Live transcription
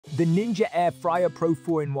The Ninja Air Fryer Pro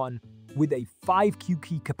 4-in-1 with a 5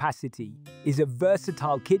 QK capacity is a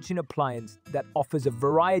versatile kitchen appliance that offers a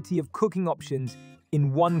variety of cooking options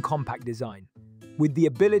in one compact design. With the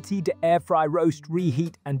ability to air fry, roast,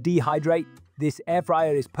 reheat, and dehydrate, this air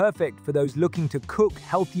fryer is perfect for those looking to cook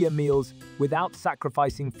healthier meals without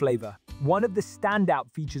sacrificing flavor. One of the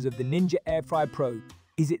standout features of the Ninja Air Fryer Pro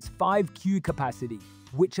is its 5Q capacity,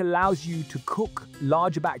 which allows you to cook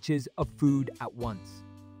large batches of food at once.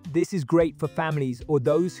 This is great for families or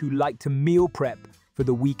those who like to meal prep for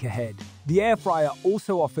the week ahead. The air fryer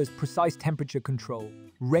also offers precise temperature control,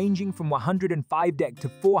 ranging from 105 deg to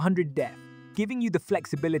 400 deg, giving you the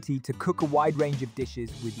flexibility to cook a wide range of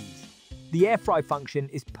dishes with ease. The air fry function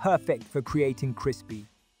is perfect for creating crispy,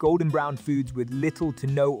 golden brown foods with little to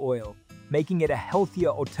no oil, making it a healthier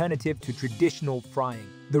alternative to traditional frying.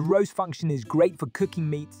 The roast function is great for cooking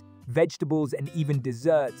meats, vegetables, and even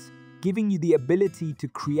desserts, giving you the ability to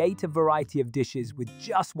create a variety of dishes with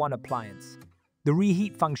just one appliance. The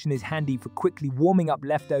reheat function is handy for quickly warming up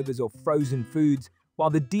leftovers or frozen foods, while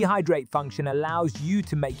the dehydrate function allows you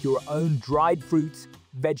to make your own dried fruits,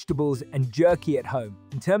 vegetables, and jerky at home.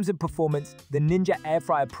 In terms of performance, the Ninja Air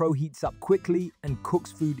Fryer Pro heats up quickly and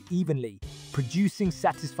cooks food evenly, producing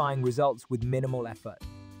satisfying results with minimal effort.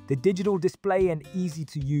 The digital display and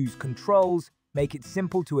easy-to-use controls make it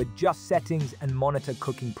simple to adjust settings and monitor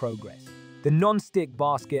cooking progress. The non-stick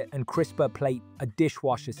basket and crisper plate are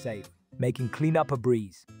dishwasher safe, making cleanup a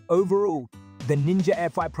breeze. Overall, the Ninja Air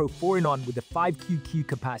Fryer Pro 4-in-1 with a 5QQ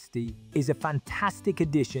capacity is a fantastic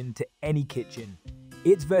addition to any kitchen.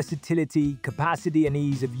 Its versatility, capacity, and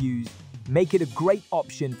ease of use make it a great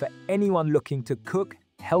option for anyone looking to cook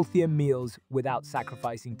healthier meals without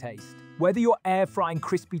sacrificing taste. Whether you're air frying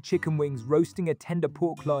crispy chicken wings, roasting a tender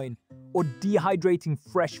pork loin, or dehydrating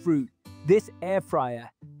fresh fruit, this air fryer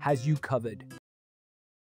has you covered.